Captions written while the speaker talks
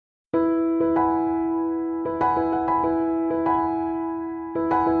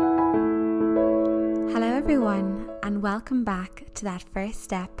and welcome back to That First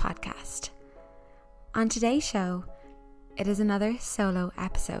Step podcast. On today's show, it is another solo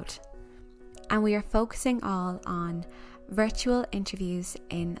episode, and we are focusing all on virtual interviews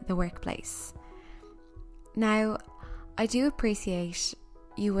in the workplace. Now, I do appreciate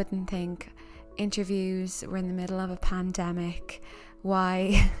you wouldn't think interviews were in the middle of a pandemic.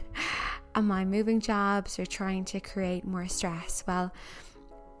 Why am I moving jobs or trying to create more stress? Well,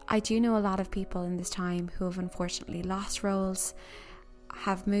 I do know a lot of people in this time who have unfortunately lost roles,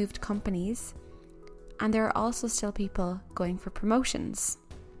 have moved companies, and there are also still people going for promotions.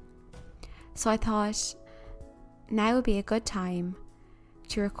 So I thought now would be a good time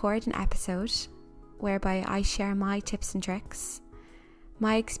to record an episode whereby I share my tips and tricks,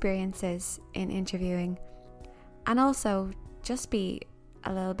 my experiences in interviewing, and also just be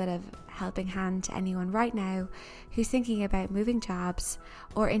a little bit of helping hand to anyone right now who's thinking about moving jobs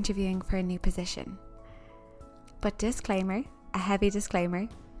or interviewing for a new position. But disclaimer, a heavy disclaimer,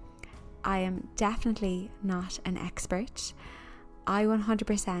 I am definitely not an expert. I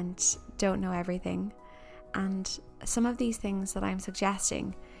 100% don't know everything, and some of these things that I'm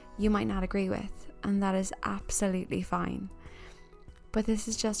suggesting you might not agree with, and that is absolutely fine. But this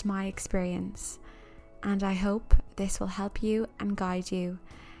is just my experience, and I hope this will help you and guide you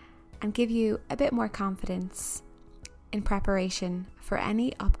and give you a bit more confidence in preparation for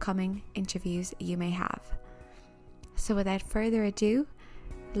any upcoming interviews you may have. So without further ado,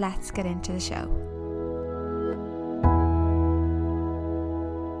 let's get into the show.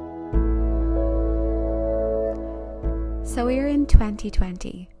 So we're in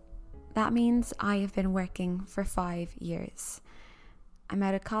 2020. That means I have been working for 5 years. I'm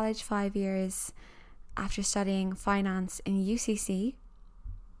out of college 5 years. After studying finance in UCC,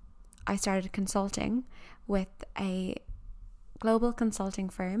 I started consulting with a global consulting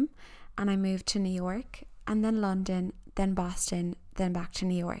firm, and I moved to New York, and then London, then Boston, then back to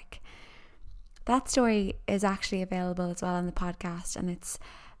New York. That story is actually available as well on the podcast, and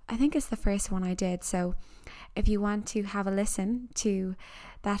I think it's the first one I did. So if you want to have a listen to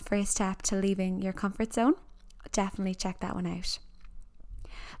that first step to leaving your comfort zone, definitely check that one out.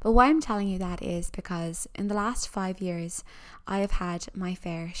 But why I'm telling you that is because in the last 5 years, I have had my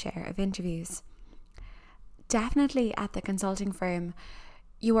fair share of interviews. Definitely at the consulting firm,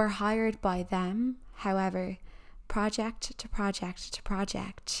 you are hired by them. However, project to project to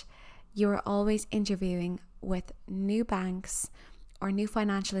project, you are always interviewing with new banks or new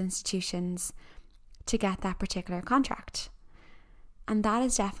financial institutions to get that particular contract. And that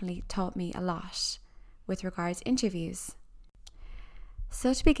has definitely taught me a lot with regards to interviews.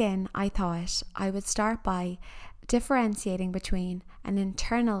 So to begin, I thought I would start by differentiating between an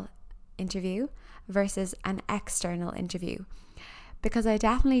internal interview versus an external interview, because I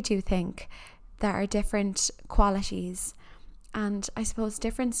definitely do think there are different qualities and I suppose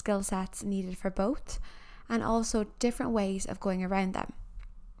different skill sets needed for both, and also different ways of going around them.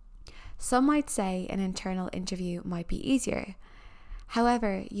 Some might say an internal interview might be easier.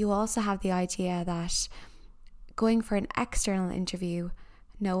 However, you also have the idea that going for an external interview,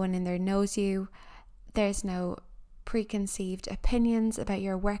 no one in there knows you. There's no preconceived opinions about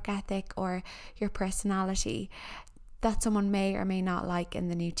your work ethic or your personality that someone may or may not like in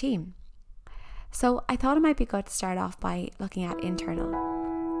the new team. So I thought it might be good to start off by looking at internal.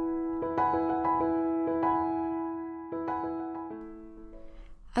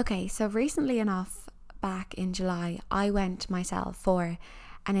 Okay, so recently enough, back in July, I went myself for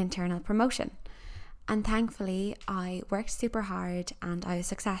an internal promotion. And thankfully, I worked super hard and I was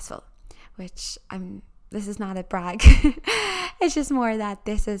successful, which this is not a brag. It's just more that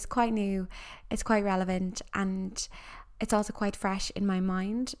this is quite new, it's quite relevant, and it's also quite fresh in my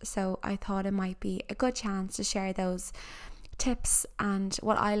mind. So I thought it might be a good chance to share those tips and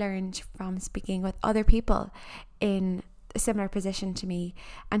what I learned from speaking with other people in a similar position to me,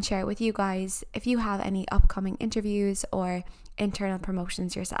 and share it with you guys if you have any upcoming interviews or internal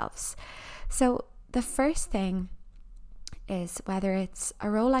promotions yourselves. So the first thing is, whether it's a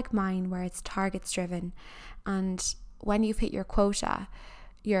role like mine where it's targets driven and when you've hit your quota,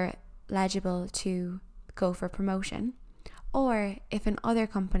 you're eligible to go for promotion, or if in other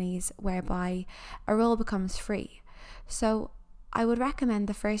companies whereby a role becomes free. So I would recommend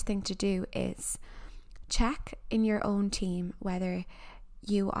the first thing to do is check in your own team whether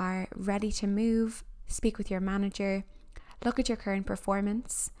you are ready to move, speak with your manager, look at your current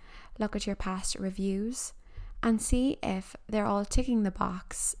performance, look at your past reviews, and see if they're all ticking the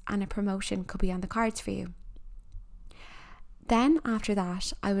box and a promotion could be on the cards for you. Then after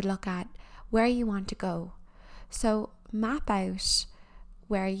that, I would look at where you want to go. So map out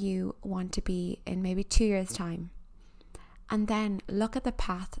where you want to be in maybe 2 years' time. and then look at the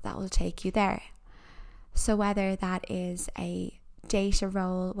path that will take you there. So whether that is a data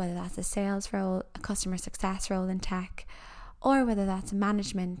role, whether that's a sales role, a customer success role in tech, or whether that's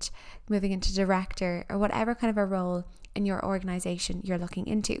management, moving into director, or whatever kind of a role in your organization you're looking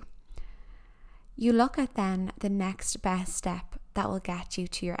into. You look at then the next best step that will get you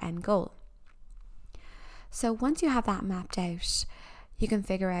to your end goal. So once you have that mapped out, you can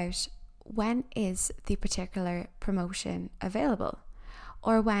figure out when is the particular promotion available,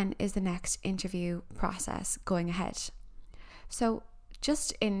 or when is the next interview process going ahead. So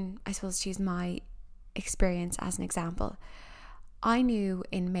just in, I suppose, to use my experience as an example, I knew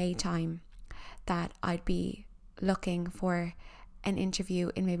in May time that I'd be looking for an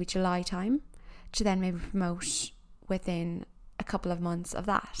interview in maybe July time to then maybe promote within a couple of months of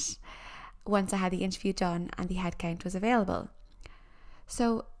that, once I had the interview done and the headcount was available.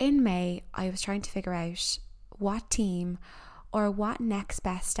 So in May, I was trying to figure out what team or what next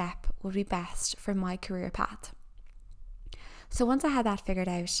best step would be best for my career path. So once I had that figured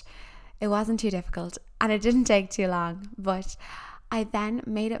out, it wasn't too difficult and it didn't take too long, but I then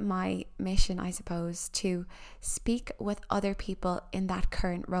made it my mission, I suppose, to speak with other people in that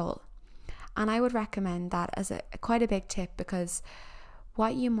current role. And I would recommend that as quite a big tip, because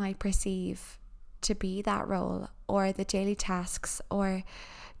what you might perceive to be that role, or the daily tasks, or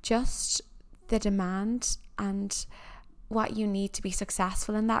just the demand and what you need to be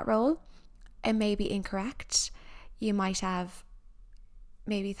successful in that role, it may be incorrect. You might have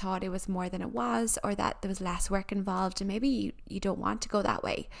maybe thought it was more than it was, or that there was less work involved, and maybe you don't want to go that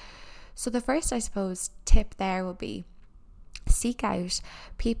way. So the first, I suppose, tip there would be seek out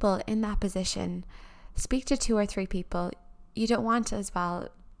people in that position. Speak to 2 or 3 people. You don't want to as well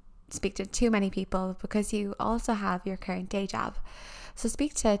speak to too many people, because you also have your current day job. So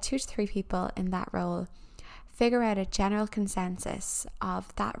speak to 2 to 3 people in that role. Figure out a general consensus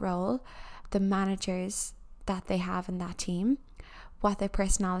of that role, the managers that they have in that team, what their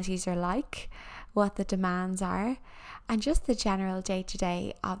personalities are like, what the demands are, and just the general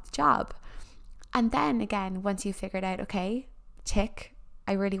day-to-day of the job. And then again, once you've figured out, okay, tick,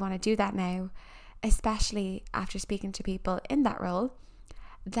 I really want to do that now, especially after speaking to people in that role,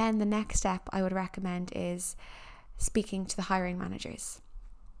 then the next step I would recommend is speaking to the hiring managers.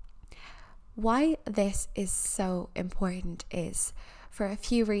 Why this is so important is for a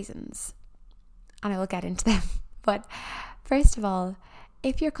few reasons, and I will get into them. But first of all,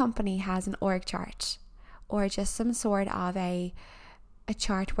 if your company has an org chart, or just some sort of a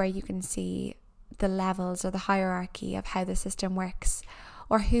chart where you can see the levels or the hierarchy of how the system works,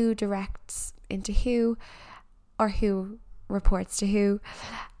 or who directs into who, or who reports to who,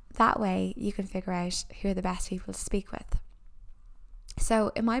 that way you can figure out who are the best people to speak with.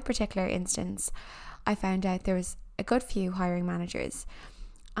 So in my particular instance, I found out there was a good few hiring managers,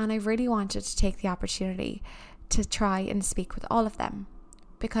 and I really wanted to take the opportunity to try and speak with all of them,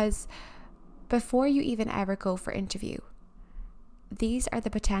 because before you even ever go for interview, these are the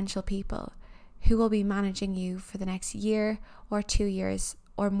potential people who will be managing you for the next year or 2 years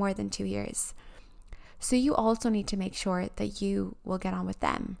or more than 2 years. So you also need to make sure that you will get on with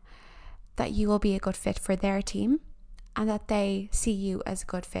them, that you will be a good fit for their team, and that they see you as a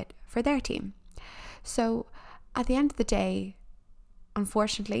good fit for their team. So at the end of the day,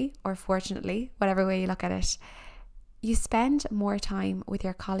 unfortunately or fortunately, whatever way you look at it, you spend more time with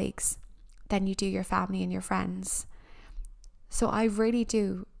your colleagues than you do your family and your friends. So I really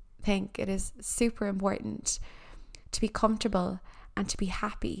do think it is super important to be comfortable and to be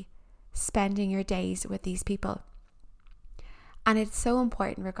happy spending your days with these people. And it's so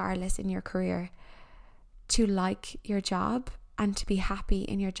important, regardless in your career, to like your job and to be happy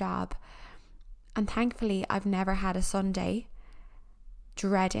in your job. And thankfully, I've never had a Sunday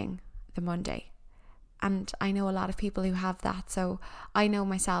dreading the Monday. And I know a lot of people who have that. So I know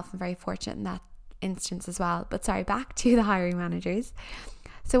myself, I'm very fortunate in that instance as well. But sorry, back to the hiring managers.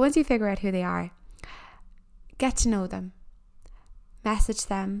 So once you figure out who they are, get to know them, message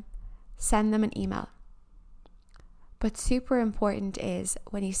them, send them an email. But super important is,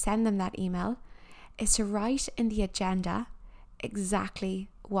 when you send them that email, is to write in the agenda exactly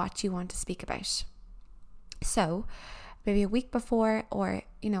what you want to speak about. So maybe a week before, or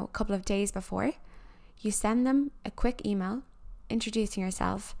a couple of days before, you send them a quick email introducing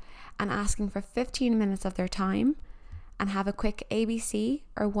yourself and asking for 15 minutes of their time, and have a quick ABC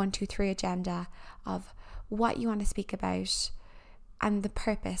or 1, 2, 3 agenda of what you want to speak about and the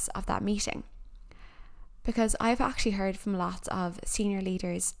purpose of that meeting. Because I've actually heard from lots of senior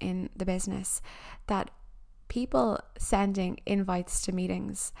leaders in the business that people sending invites to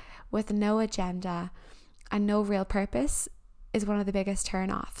meetings with no agenda and no real purpose is one of the biggest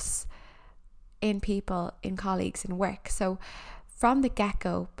turn-offs in people, in colleagues, in work. So from the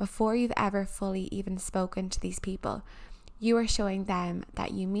get-go, before you've ever fully even spoken to these people, you are showing them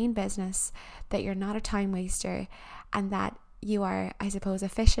that you mean business, that you're not a time waster, and that you are, I suppose,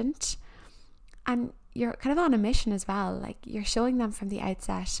 efficient. And you're kind of on a mission as well. Like, you're showing them from the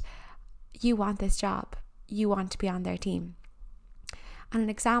outset, you want this job, you want to be on their team. And an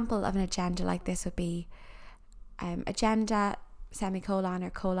example of an agenda like this would be agenda, semicolon or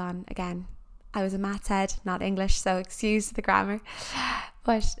colon. Again, I was a maths head, not English, so excuse the grammar.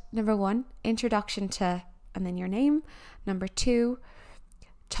 But number 1, introduction to, and then your name. Number 2,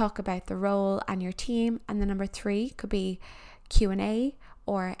 talk about the role and your team. And then number 3 could be Q&A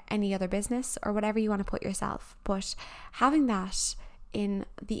or any other business or whatever you want to put yourself. But having that in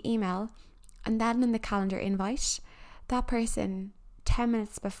the email and then in the calendar invite, that person 10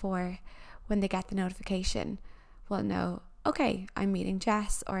 minutes before, when they get the notification, will know, okay, I'm meeting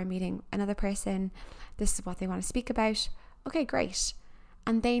Jess or I'm meeting another person. This is what they want to speak about. Okay, great.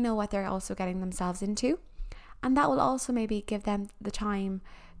 And they know what they're also getting themselves into. And that will also maybe give them the time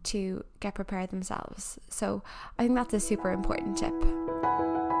to get prepared themselves. So I think that's a super important tip.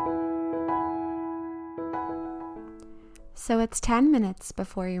 So it's 10 minutes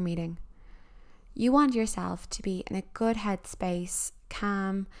before your meeting. You want yourself to be in a good headspace,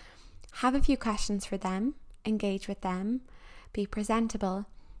 calm, have a few questions for them, engage with them, be presentable,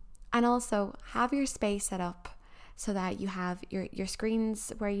 and also have your space set up so that you have your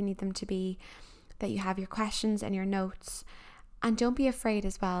screens where you need them to be, that you have your questions and your notes. And don't be afraid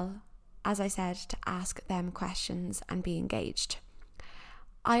as well, as I said, to ask them questions and be engaged.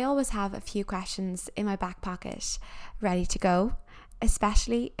 I always have a few questions in my back pocket ready to go,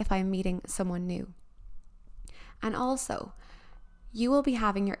 especially if I'm meeting someone new. And also, you will be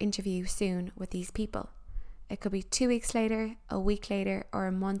having your interview soon with these people. It could be 2 weeks later, a week later, or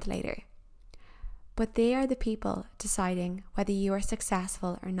a month later. But they are the people deciding whether you are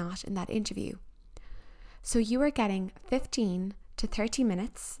successful or not in that interview. So you are getting 15 to 30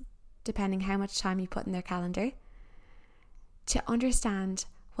 minutes, depending how much time you put in their calendar, to understand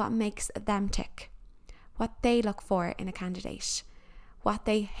what makes them tick, what they look for in a candidate, what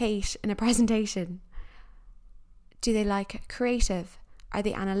they hate in a presentation. Do they like creative? Are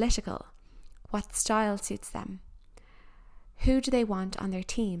they analytical? What style suits them? Who do they want on their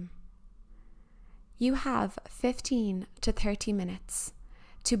team? You have 15 to 30 minutes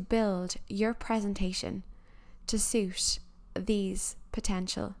to build your presentation to suit these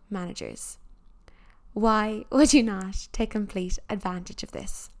potential managers. Why would you not take complete advantage of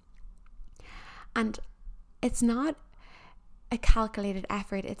this? And it's not a calculated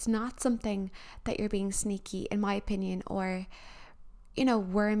effort. It's not something that you're being sneaky, in my opinion, or,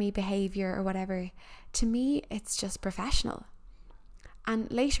 wormy behavior or whatever. To me, it's just professional. And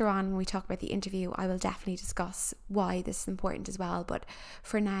later on, when we talk about the interview, I will definitely discuss why this is important as well. But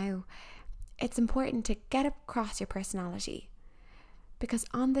for now, it's important to get across your personality. Because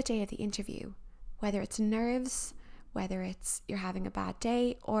on the day of the interview, whether it's nerves, whether it's you're having a bad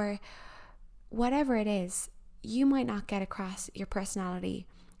day, or whatever it is, you might not get across your personality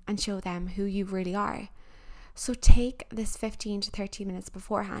and show them who you really are. So take this 15 to 30 minutes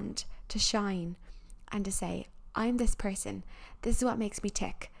beforehand to shine and to say, I'm this person. This is what makes me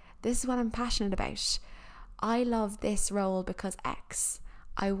tick. This is what I'm passionate about. I love this role because X.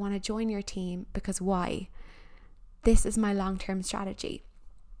 I want to join your team because Y. This is my long-term strategy.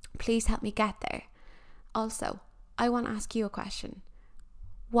 Please help me get there. Also, I want to ask you a question.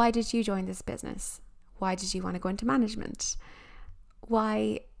 Why did you join this business? Why did you want to go into management?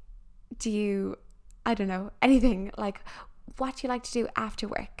 Why do you, anything like what do you like to do after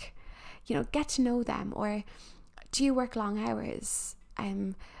work? Get to know them. Or do you work long hours?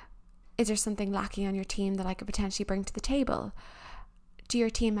 Is there something lacking on your team that I could potentially bring to the table? Do your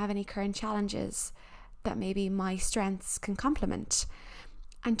team have any current challenges that maybe my strengths can complement?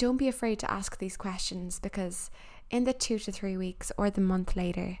 And don't be afraid to ask these questions, because in the 2 to 3 weeks or the month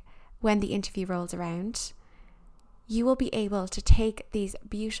later, when the interview rolls around, you will be able to take these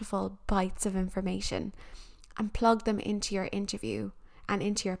beautiful bites of information and plug them into your interview and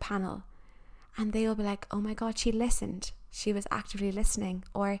into your panel. And they will be like, oh my God, she listened. She was actively listening.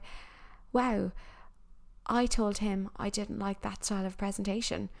 Or, wow, I told him I didn't like that style of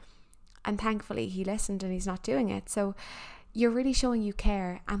presentation, and thankfully he listened and he's not doing it. So you're really showing you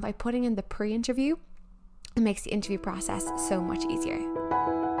care. And by putting in the pre-interview, it makes the interview process so much easier.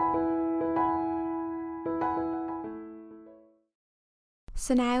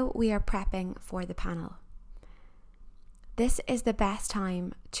 So now we are prepping for the panel. This is the best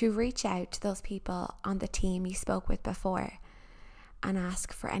time to reach out to those people on the team you spoke with before and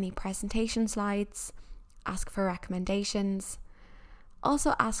ask for any presentation slides, ask for recommendations,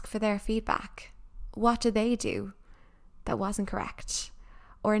 also ask for their feedback. What did they do that wasn't correct?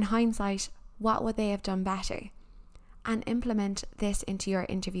 Or in hindsight, what would they have done better? And implement this into your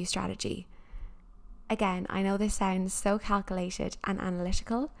interview strategy. Again, I know this sounds so calculated and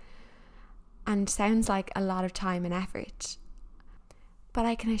analytical and sounds like a lot of time and effort. But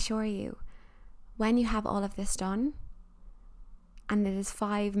I can assure you, when you have all of this done, and it is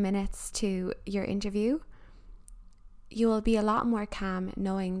 5 minutes to your interview, you will be a lot more calm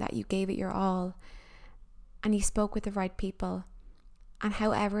knowing that you gave it your all and you spoke with the right people. And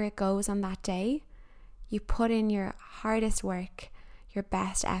however it goes on that day, you put in your hardest work, your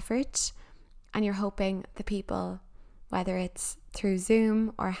best effort, and you're hoping the people, whether it's through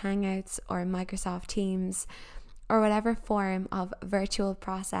Zoom or Hangouts or Microsoft Teams or whatever form of virtual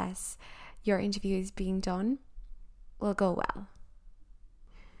process your interview is being done, will go well.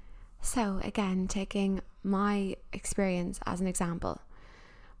 So again, taking my experience as an example,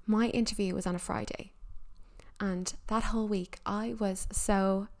 my interview was on a Friday, and that whole week I was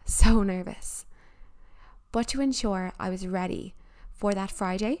so nervous. But to ensure I was ready for that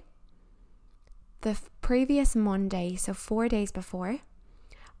Friday, the previous Monday, so 4 days before,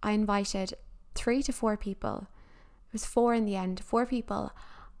 I invited 3 to 4 people. It was 4 in the end, 4 people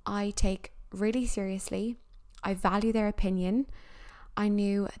I take really seriously. I value their opinion. I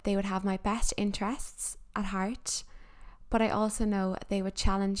knew they would have my best interests at heart, but I also know they would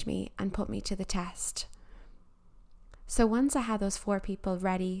challenge me and put me to the test. So once I had those 4 people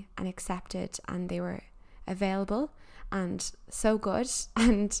ready and accepted, and they were available and so good,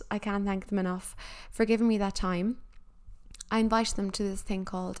 and I can't thank them enough for giving me that time, I invited them to this thing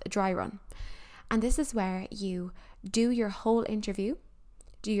called a dry run. And this is where you do your whole interview,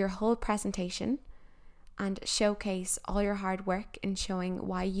 do your whole presentation, and showcase all your hard work in showing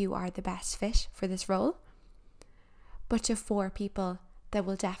why you are the best fit for this role, but to 4 people that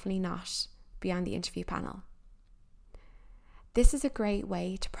will definitely not be on the interview panel. This is a great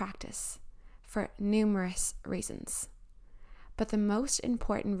way to practice for numerous reasons. But the most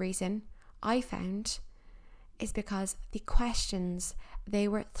important reason I found is because the questions they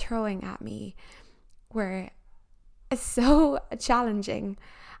were throwing at me were so challenging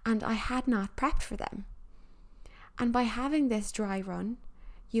and I had not prepped for them. And by having this dry run,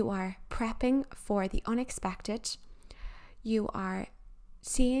 you are prepping for the unexpected. You are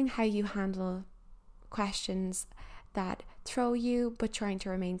seeing how you handle questions that throw you, but trying to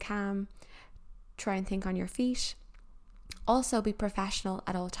remain calm. Try and think on your feet. Also be professional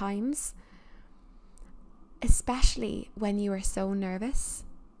at all times, especially when you are so nervous,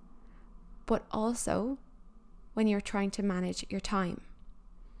 but also when you're trying to manage your time.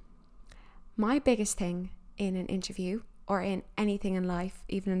 My biggest thing in an interview or in anything in life,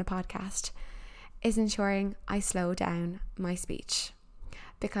 even in a podcast, is ensuring I slow down my speech.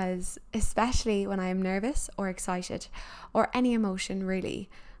 Because especially when I am nervous or excited or any emotion really,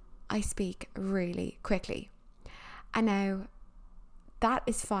 I speak really quickly. And now that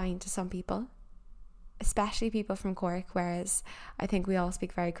is fine to some people, especially people from Cork, whereas I think we all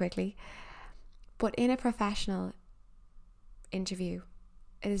speak very quickly. But in a professional interview,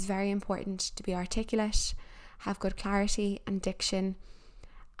 it is very important to be articulate, have good clarity and diction,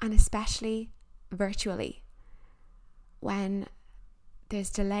 and especially virtually. When there's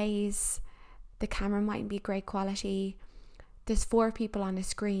delays, the camera mightn't be great quality, there's 4 people on a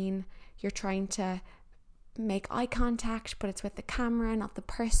screen, you're trying to make eye contact, but it's with the camera, not the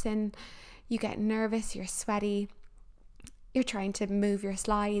person. You get nervous, you're sweaty, you're trying to move your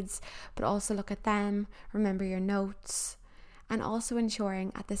slides, but also look at them, remember your notes, and also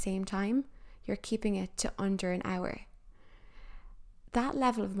ensuring at the same time you're keeping it to under an hour. That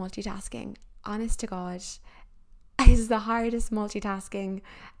level of multitasking, honest to God, is the hardest multitasking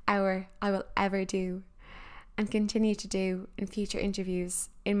hour I will ever do and continue to do in future interviews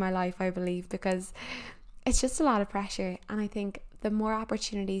in my life, I believe, because it's just a lot of pressure. And I think the more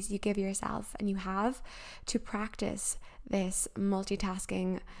opportunities you give yourself and you have to practice this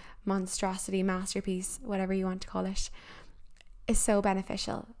multitasking monstrosity, masterpiece, whatever you want to call it, is so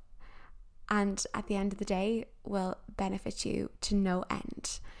beneficial. And at the end of the day will benefit you to no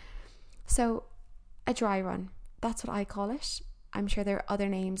end. So a dry run, that's what I call it. I'm sure there are other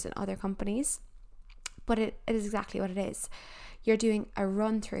names in other companies, but it is exactly what it is. You're doing a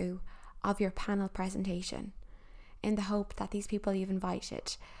run through of your panel presentation in the hope that these people you've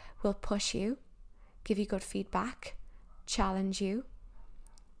invited will push you, give you good feedback, challenge you,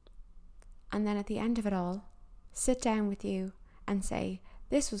 and then at the end of it all, sit down with you and say,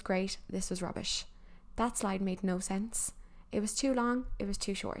 this was great, this was rubbish. That slide made no sense. It was too long, it was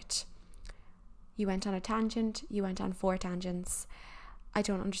too short. You went on a tangent, you went on 4 tangents. I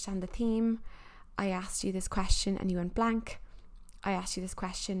don't understand the theme. I asked you this question and you went blank. I asked you this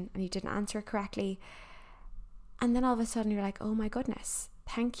question and you didn't answer it correctly. And then all of a sudden you're like, oh my goodness,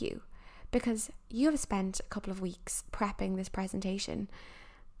 thank you. Because you have spent a couple of weeks prepping this presentation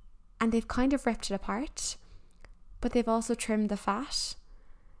and they've kind of ripped it apart, but they've also trimmed the fat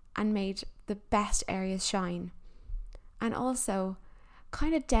and made the best areas shine. And also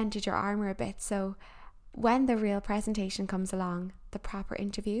kind of dented your armor a bit. So when the real presentation comes along, the proper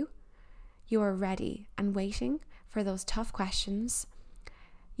interview, you are ready and waiting for those tough questions.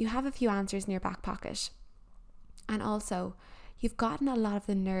 You have a few answers in your back pocket. And also, you've gotten a lot of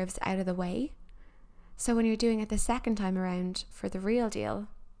the nerves out of the way. So when you're doing it the second time around for the real deal,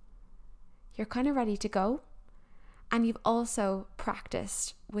 you're kind of ready to go. And you've also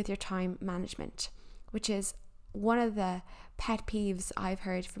practiced with your time management, which is one of the pet peeves I've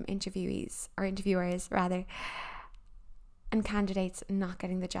heard from interviewers and candidates not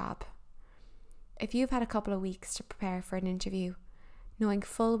getting the job. If you've had a couple of weeks to prepare for an interview, knowing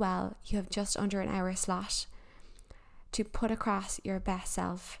full well you have just under an hour slot to put across your best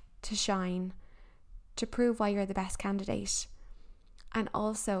self, to shine, to prove why you're the best candidate, and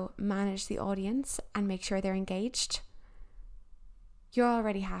also manage the audience and make sure they're engaged, you're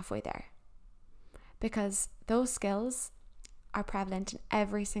already halfway there. Because those skills are prevalent in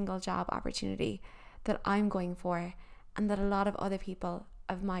every single job opportunity that I'm going for and that a lot of other people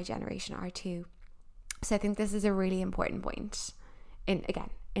of my generation are too. So I think this is a really important point, in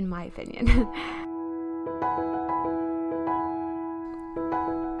my opinion.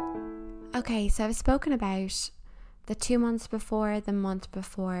 Okay, so I've spoken about the 2 months before, the month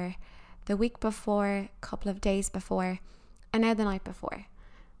before, the week before, couple of days before, and now the night before.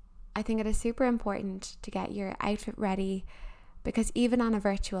 I think it is super important to get your outfit ready, because even on a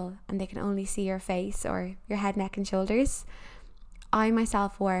virtual and they can only see your face or your head, neck and shoulders, I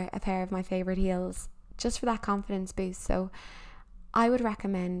myself wore a pair of my favourite heels just for that confidence boost. So I would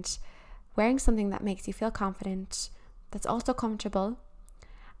recommend wearing something that makes you feel confident, that's also comfortable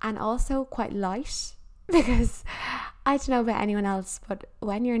and also quite light, because I don't know about anyone else, but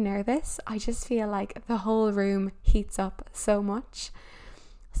when you're nervous, I just feel like the whole room heats up so much.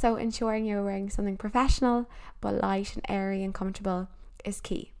 So ensuring you're wearing something professional but light and airy and comfortable is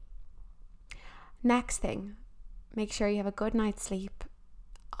key. Next thing, make sure you have a good night's sleep.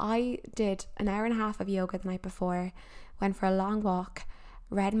 I did an hour and a half of yoga the night before, went for a long walk,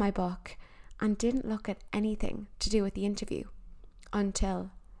 read my book, and didn't look at anything to do with the interview until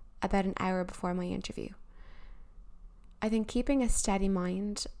about an hour before my interview. I think keeping a steady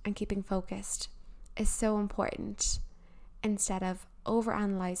mind and keeping focused is so important, instead of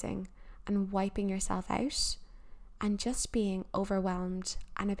overanalyzing and wiping yourself out and just being overwhelmed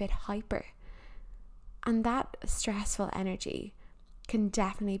and a bit hyper. And that stressful energy can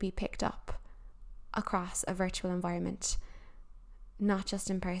definitely be picked up across a virtual environment, not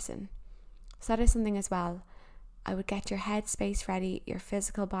just in person. So that is something as well. I would get your headspace ready, your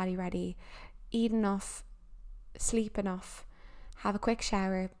physical body ready, eat enough, sleep enough, have a quick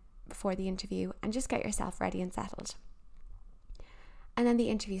shower before the interview, and just get yourself ready and settled. And then the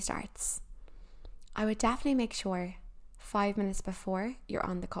interview starts. I would definitely make sure 5 minutes before you're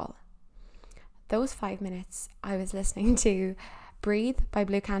on the call. Those 5 minutes I was listening to Breathe by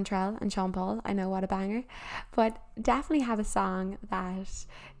Blue Cantrell and Sean Paul. I know, what a banger. But definitely have a song that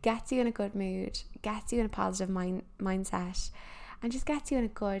gets you in a good mood, gets you in a positive mindset, and just gets you in a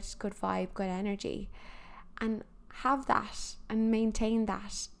good vibe, good energy. And have that and maintain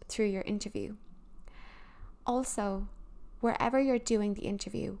that through your interview. Also, wherever you're doing the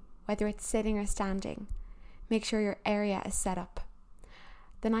interview, whether it's sitting or standing, make sure your area is set up.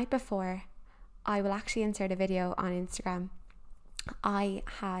 The night before, I will actually insert a video on Instagram. I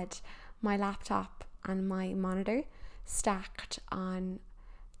had my laptop and my monitor stacked on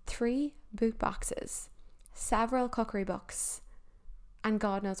 3 boot boxes, several cookery books, and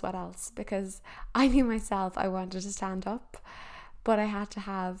God knows what else, because I knew myself I wanted to stand up, but I had to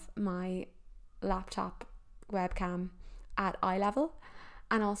have my laptop webcam at eye level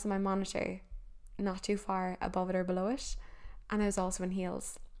and also my monitor not too far above it or below it, and I was also in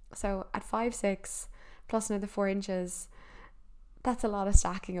heels. So at 5'6" plus another 4 inches, that's a lot of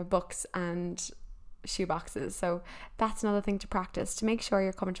stacking of books and shoe boxes. So that's another thing to practice, to make sure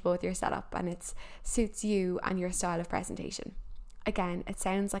you're comfortable with your setup and it suits you and your style of presentation. Again, it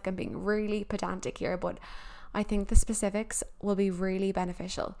sounds like I'm being really pedantic here, but I think the specifics will be really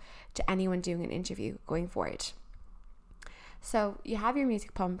beneficial to anyone doing an interview going forward. So you have your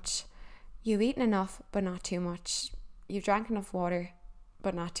music pumped, you've eaten enough but not too much, you've drank enough water,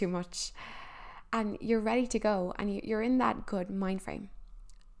 but not too much, and you're ready to go, and you're in that good mind frame.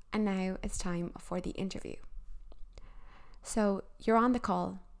 And now it's time for the interview. So you're on the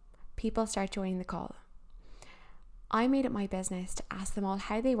call. People start joining the call. I made it my business to ask them all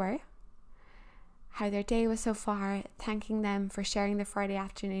how they were, how their day was so far, thanking them for sharing their Friday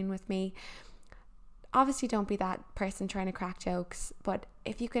afternoon with me. Obviously, don't be that person trying to crack jokes, but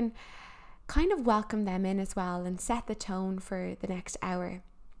if you can kind of welcome them in as well and set the tone for the next hour,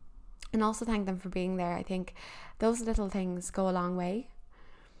 and also thank them for being there. I think those little things go a long way.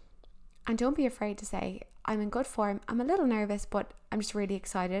 And don't be afraid to say, I'm in good form, I'm a little nervous, but I'm just really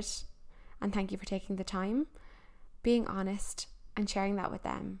excited, and thank you for taking the time. Being honest and sharing that with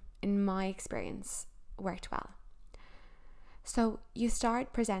them, in my experience, worked well. So you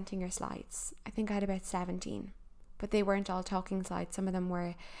start presenting your slides. I think I had about 17, but they weren't all talking slides. Some of them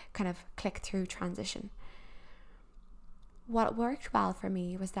were kind of click through transition. What worked well for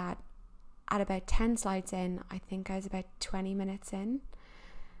me was that at about 10 slides in, I think I was about 20 minutes in,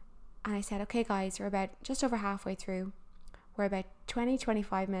 and I said, okay guys, we're about just over halfway through. We're about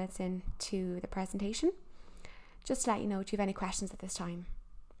 20-25 minutes into the presentation. Just to let you know, do you have any questions at this time?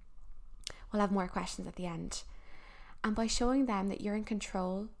 We'll have more questions at the end. And by showing them that you're in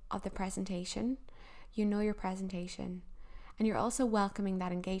control of the presentation, you know your presentation, and you're also welcoming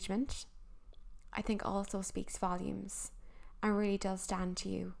that engagement, I think also speaks volumes and really does stand to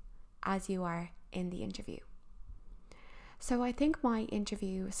you as you are in the interview. So I think my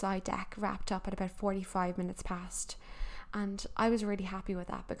interview slide deck wrapped up at about 45 minutes past, and I was really happy with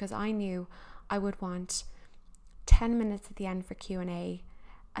that because I knew I would want 10 minutes at the end for Q&A,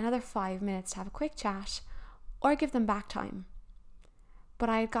 another 5 minutes to have a quick chat or give them back time. But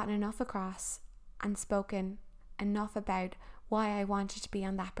I had gotten enough across and spoken enough about why I wanted to be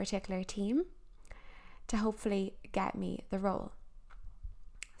on that particular team to hopefully get me the role.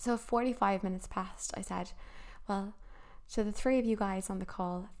 So 45 minutes passed, I said, well, to the three of you guys on the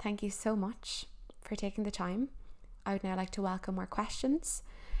call, thank you so much for taking the time. I would now like to welcome more questions.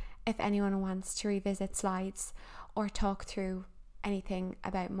 If anyone wants to revisit slides or talk through anything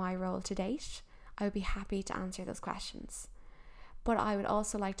about my role to date, I would be happy to answer those questions. But I would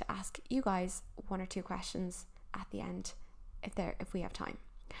also like to ask you guys one or two questions at the end if we have time.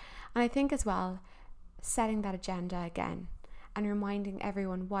 And I think as well, setting that agenda again and reminding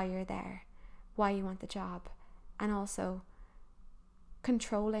everyone why you're there, why you want the job, and also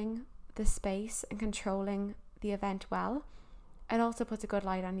controlling the space and controlling the event well. It also puts a good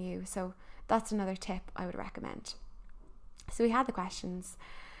light on you. So that's another tip I would recommend. So we had the questions.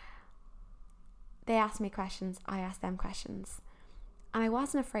 They asked me questions, I asked them questions. And I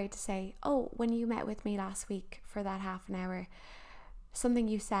wasn't afraid to say, oh, when you met with me last week for that half an hour, something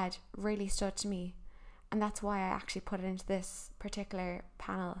you said really stood to me. And that's why I actually put it into this particular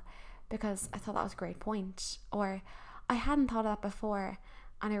panel, because I thought that was a great point. Or I hadn't thought of that before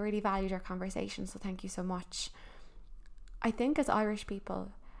and I really valued our conversation, so thank you so much. I think as Irish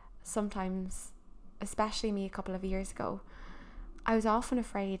people, sometimes, especially me a couple of years ago, I was often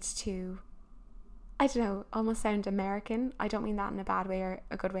afraid to, I don't know, almost sound American. I don't mean that in a bad way or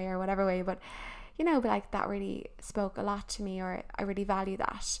a good way or whatever way, but but like that really spoke a lot to me, or I really value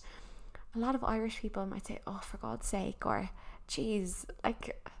that. A lot of Irish people might say, oh, for God's sake, or geez,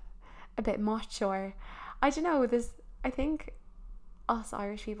 like a bit much, or I don't know, I think us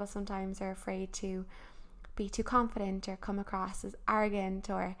Irish people sometimes are afraid to be too confident or come across as arrogant,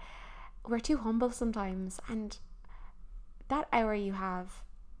 or we're too humble sometimes. And that hour you have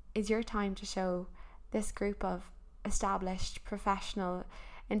is your time to show this group of established, professional,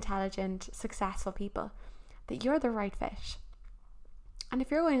 intelligent, successful people that you're the right fit. And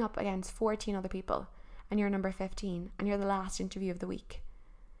if you're going up against 14 other people and you're number 15 and you're the last interview of the week,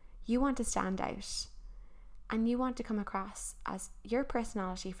 you want to stand out and you want to come across as your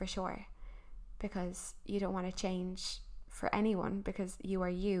personality for sure, because you don't want to change for anyone, because you are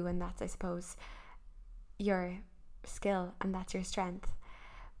you, and that's, I suppose, your skill and that's your strength.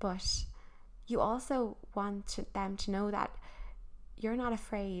 But you also want them to know that you're not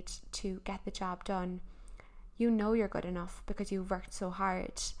afraid to get the job done. You know you're good enough because you've worked so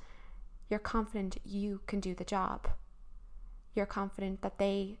hard. You're confident you can do the job. You're confident that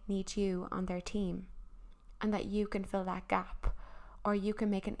they need you on their team and that you can fill that gap, or you can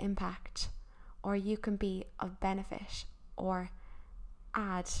make an impact, or you can be of benefit or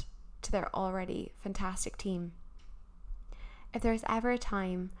add to their already fantastic team. If there's ever a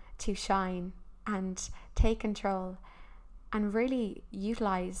time to shine and take control and really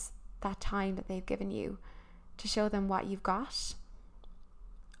utilize that time that they've given you to show them what you've got,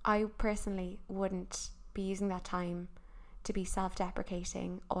 I personally wouldn't be using that time to be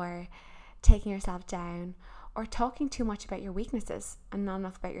self-deprecating or taking yourself down or talking too much about your weaknesses and not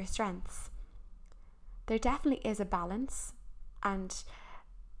enough about your strengths. There definitely is a balance, and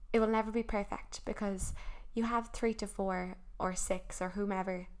it will never be perfect because you have 3 to 4 or 6 or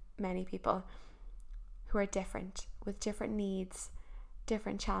whomever many people who are different, with different needs,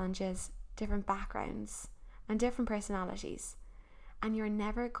 different challenges, different backgrounds, and different personalities, and you're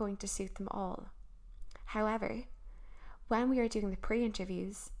never going to suit them all. However, when we were doing the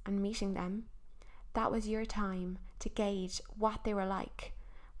pre-interviews and meeting them, that was your time to gauge what they were like,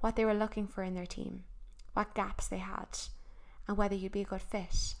 what they were looking for in their team, what gaps they had, and whether you'd be a good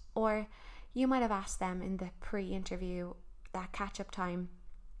fit. Or you might have asked them in the pre-interview, that catch-up time,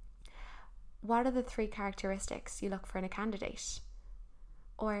 what are the 3 characteristics you look for in a candidate?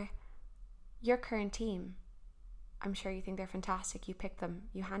 Or your current team, I'm sure you think they're fantastic, you picked them,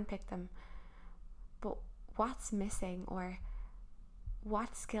 you handpicked them, but what's missing, or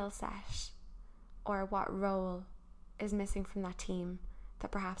what skill set or what role is missing from that team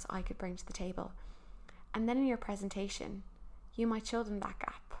that perhaps I could bring to the table? And then in your presentation, you might show them that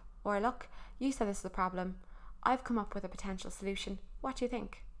gap. Or look, you said this is a problem. I've come up with a potential solution. What do you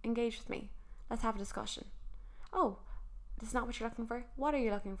think? Engage with me. Let's have a discussion. Oh, this is not what you're looking for? What are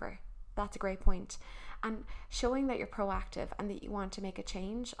you looking for? That's a great point. And showing that you're proactive and that you want to make a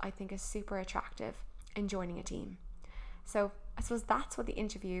change, I think is super attractive in joining a team. So I suppose that's what the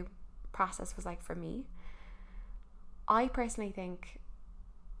interview process was like for me. I personally think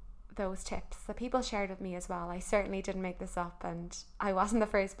those tips that people shared with me as well, I certainly didn't make this up, and I wasn't the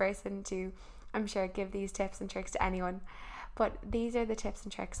first person to, I'm sure, give these tips and tricks to anyone, but these are the tips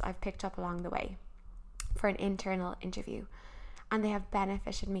and tricks I've picked up along the way for an internal interview, and they have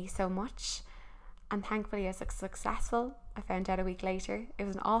benefited me so much. And thankfully I was successful. I found out a week later. It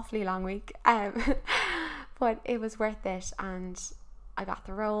was an awfully long week, but it was worth it, and I got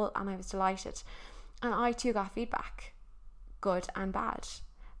the role and I was delighted. And I too got feedback, good and bad,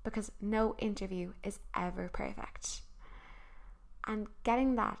 because no interview is ever perfect. And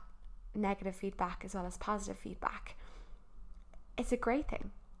getting that negative feedback as well as positive feedback, it's a great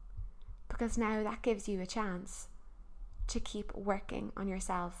thing, because now that gives you a chance to keep working on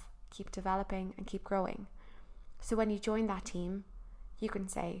yourself, keep developing and keep growing. So when you join that team, you can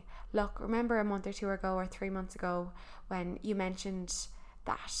say, look, remember a month or 2 ago or 3 months ago when you mentioned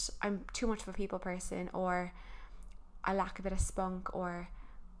that I'm too much of a people person, or I lack a bit of spunk, or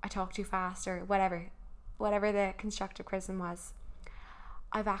I talk too fast, or whatever the constructive criticism was.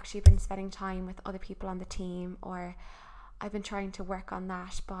 I've actually been spending time with other people on the team, or I've been trying to work on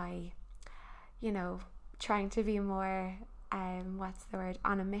that by, trying to be more,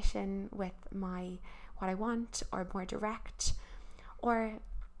 on a mission with what I want, or more direct, or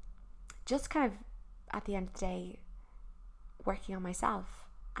just kind of at the end of the day working on myself.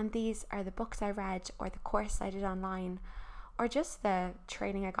 And these are the books I read, or the course I did online, or just the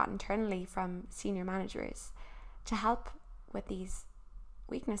training I got internally from senior managers to help with these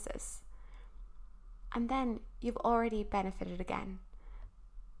weaknesses. And then you've already benefited again.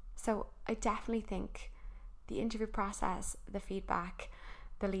 So I definitely think the interview process, the feedback,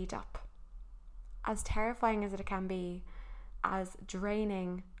 the lead up, as terrifying as it can be, as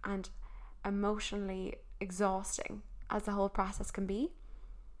draining and emotionally exhausting as the whole process can be,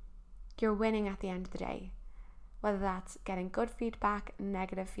 you're winning at the end of the day. Whether that's getting good feedback,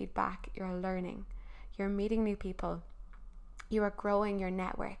 negative feedback, you're learning, you're meeting new people, you are growing your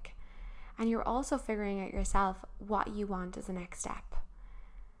network, and you're also figuring out yourself what you want as a next step.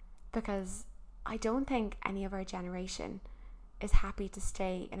 Because I don't think any of our generation is happy to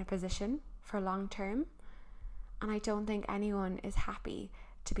stay in a position for long term, and I don't think anyone is happy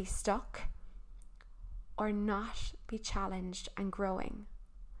to be stuck or not be challenged and growing.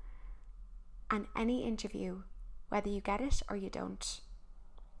 And any interview, whether you get it or you don't,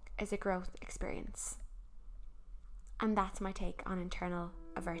 is a growth experience. And that's my take on internal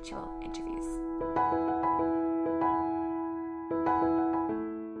virtual interviews.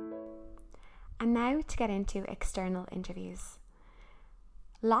 And now to get into external interviews.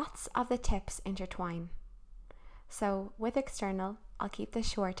 Lots of the tips intertwine. So with external, I'll keep this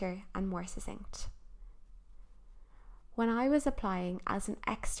shorter and more succinct. When I was applying as an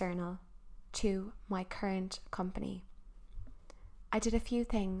external to my current company, I did a few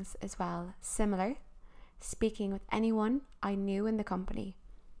things as well, similar, speaking with anyone I knew in the company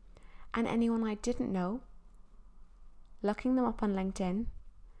and anyone I didn't know, looking them up on LinkedIn,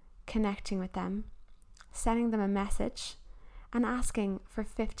 connecting with them, sending them a message and asking for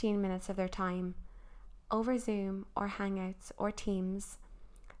 15 minutes of their time over Zoom or Hangouts or Teams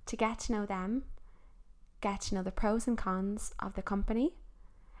to get to know them, get to know the pros and cons of the company,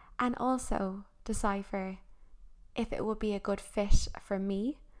 and also decipher if it would be a good fit for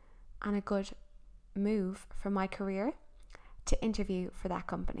me and a good move for my career to interview for that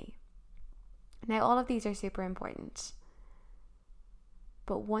company. Now, all of these are super important,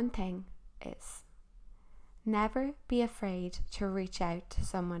 but one thing is, never be afraid to reach out to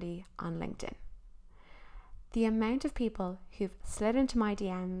somebody on LinkedIn. The amount of people who've slid into my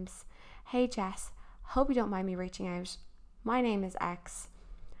DMs, "Hey Jess, hope you don't mind me reaching out. My name is X.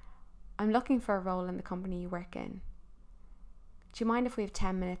 I'm looking for a role in the company you work in. Do you mind if we have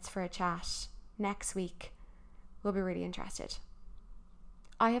 10 minutes for a chat next week? We'll be really interested."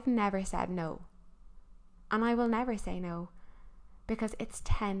 I have never said no. And I will never say no, because it's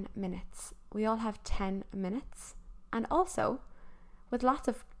 10 minutes. We all have 10 minutes. And also, with lots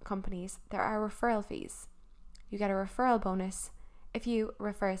of companies, there are referral fees. You get a referral bonus if you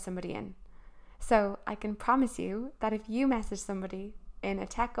refer somebody in. So I can promise you that if you message somebody in a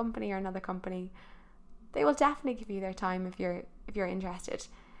tech company or another company, they will definitely give you their time if you're interested,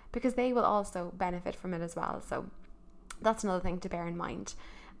 because they will also benefit from it as well. So that's another thing to bear in mind,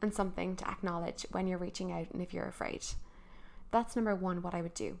 and something to acknowledge when you're reaching out and if you're afraid. That's number one, what I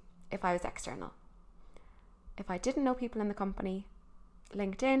would do if I was external. If I didn't know people in the company,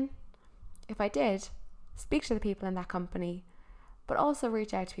 LinkedIn. If I did, speak to the people in that company, but also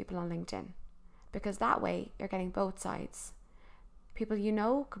reach out to people on LinkedIn, because that way you're getting both sides. People you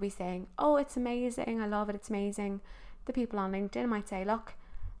know could be saying, "Oh, it's amazing, I love it, it's amazing." The people on LinkedIn might say, "Look,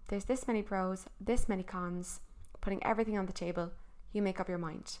 there's this many pros, this many cons," putting everything on the table. You make up your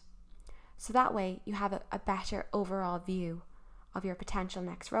mind. So that way you have a better overall view of your potential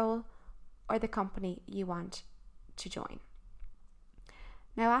next role or the company you want to join.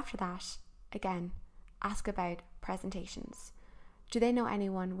 Now after that, again, ask about presentations. Do they know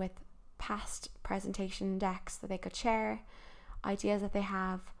anyone with past presentation decks that they could share, ideas that they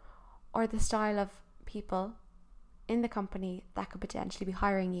have, or the style of people in the company that could potentially be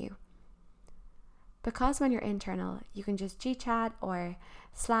hiring you? Because when you're internal, you can just Gchat or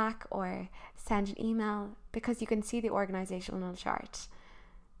Slack or send an email, because you can see the organizational chart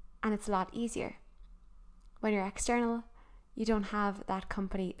and it's a lot easier. When you're external, you don't have that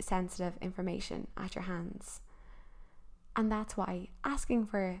company sensitive information at your hands. And that's why asking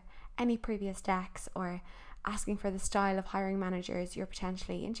for any previous decks or asking for the style of hiring managers you're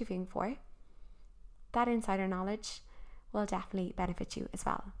potentially interviewing for, that insider knowledge will definitely benefit you as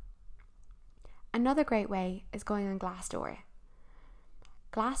well. Another great way is going on Glassdoor.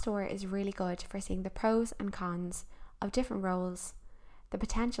 Glassdoor is really good for seeing the pros and cons of different roles, the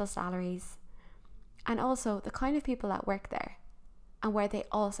potential salaries, and also the kind of people that work there and where they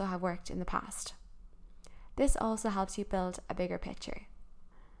also have worked in the past. This also helps you build a bigger picture.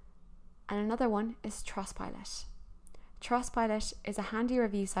 And another one is Trustpilot. Trustpilot is a handy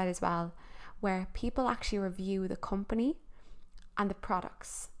review site as well, where people actually review the company and the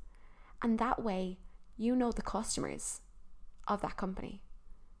products. And that way, you know the customers of that company.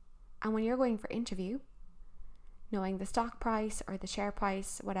 And when you're going for interview, knowing the stock price or the share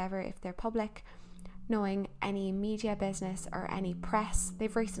price, whatever, if they're public, knowing any media business or any press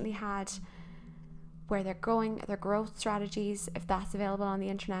they've recently had, where they're growing, their growth strategies, if that's available on the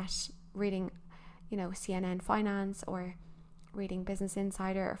internet, reading, CNN Finance or reading Business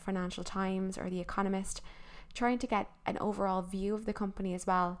Insider or Financial Times or The Economist, trying to get an overall view of the company as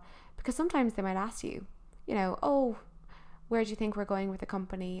well. Because sometimes they might ask you, "Oh, where do you think we're going with the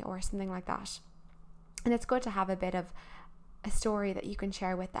company?" or something like that. And it's good to have a bit of a story that you can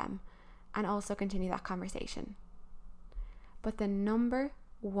share with them and also continue that conversation. But the number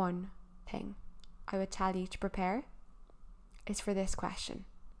one thing I would tell you to prepare is for this question.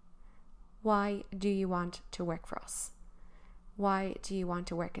 Why do you want to work for us? Why do you want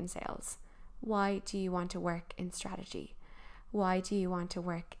to work in sales? Why do you want to work in strategy? Why do you want to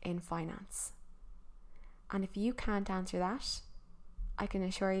work in finance? And if you can't answer that, I can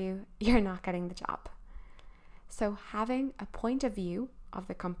assure you, you're not getting the job. So having a point of view of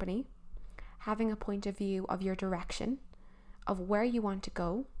the company, having a point of view of your direction, of where you want to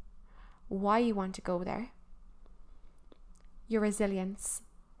go, why you want to go there, your resilience,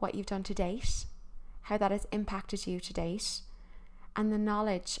 what you've done to date, how that has impacted you to date, and the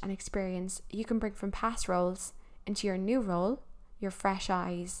knowledge and experience you can bring from past roles into your new role, your fresh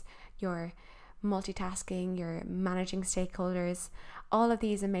eyes, your multitasking, your managing stakeholders, all of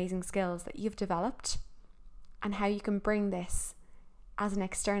these amazing skills that you've developed, and how you can bring this as an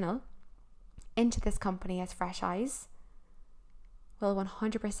external into this company as fresh eyes will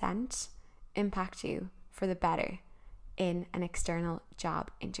 100% impact you for the better in an external job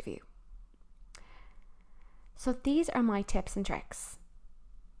interview. So these are my tips and tricks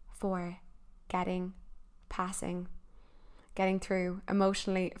for getting through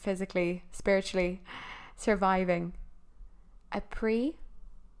emotionally, physically, spiritually, surviving a pre,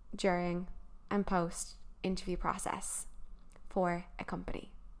 during, and post interview process for a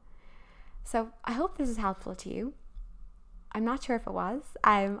company. So I hope this is helpful to you. I'm not sure if it was.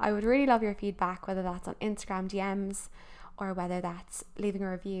 I would really love your feedback, whether that's on Instagram DMs or whether that's leaving a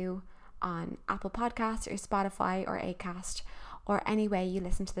review on Apple Podcasts or Spotify or Acast or any way you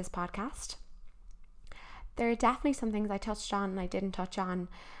listen to this podcast. There are definitely some things I touched on and I didn't touch on.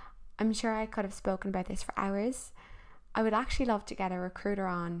 I'm sure I could have spoken about this for hours. I would actually love to get a recruiter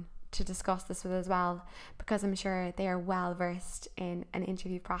on to discuss this with as well, because I'm sure they are well versed in an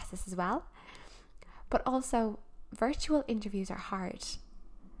interview process as well. But also, virtual interviews are hard.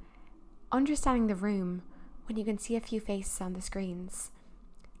 Understanding the room when you can see a few faces on the screens,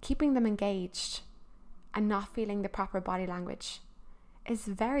 keeping them engaged and not feeling the proper body language is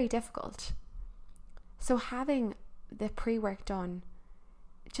very difficult. So having the pre-work done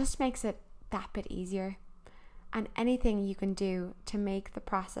just makes it that bit easier. And anything you can do to make the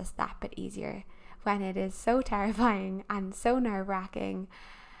process that bit easier when it is so terrifying and so nerve-wracking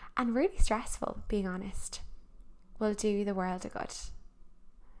and really stressful, being honest, will do the world a good.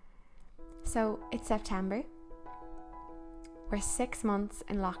 So it's September. We're 6 months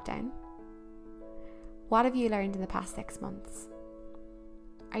in lockdown. What have you learned in the past 6 months?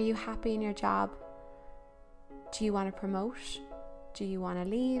 Are you happy in your job? Do you want to promote? Do you want to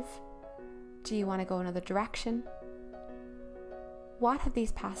leave? Do you want to go another direction? What have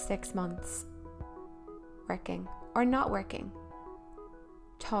these past 6 months, working or not working,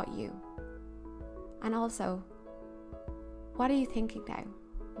 taught you? And also, what are you thinking now?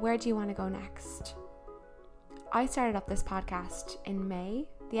 Where do you want to go next? I started up this podcast in May,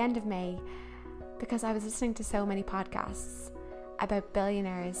 the end of May, because I was listening to so many podcasts about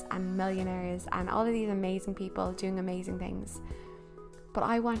billionaires and millionaires and all of these amazing people doing amazing things. But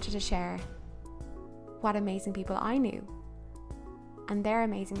I wanted to share what amazing people I knew and their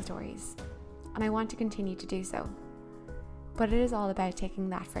amazing stories, and I want to continue to do so. But it is all about taking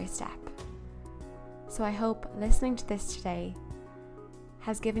that first step. So I hope listening to this today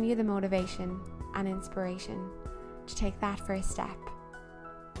has given you the motivation and inspiration to take that first step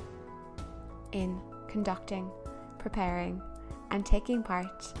in conducting, preparing, and taking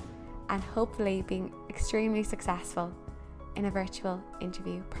part, and hopefully being extremely successful in a virtual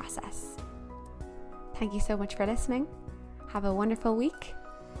interview process. Thank you so much for listening. Have a wonderful week,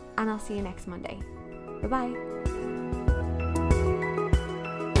 and I'll see you next Monday. Bye-bye.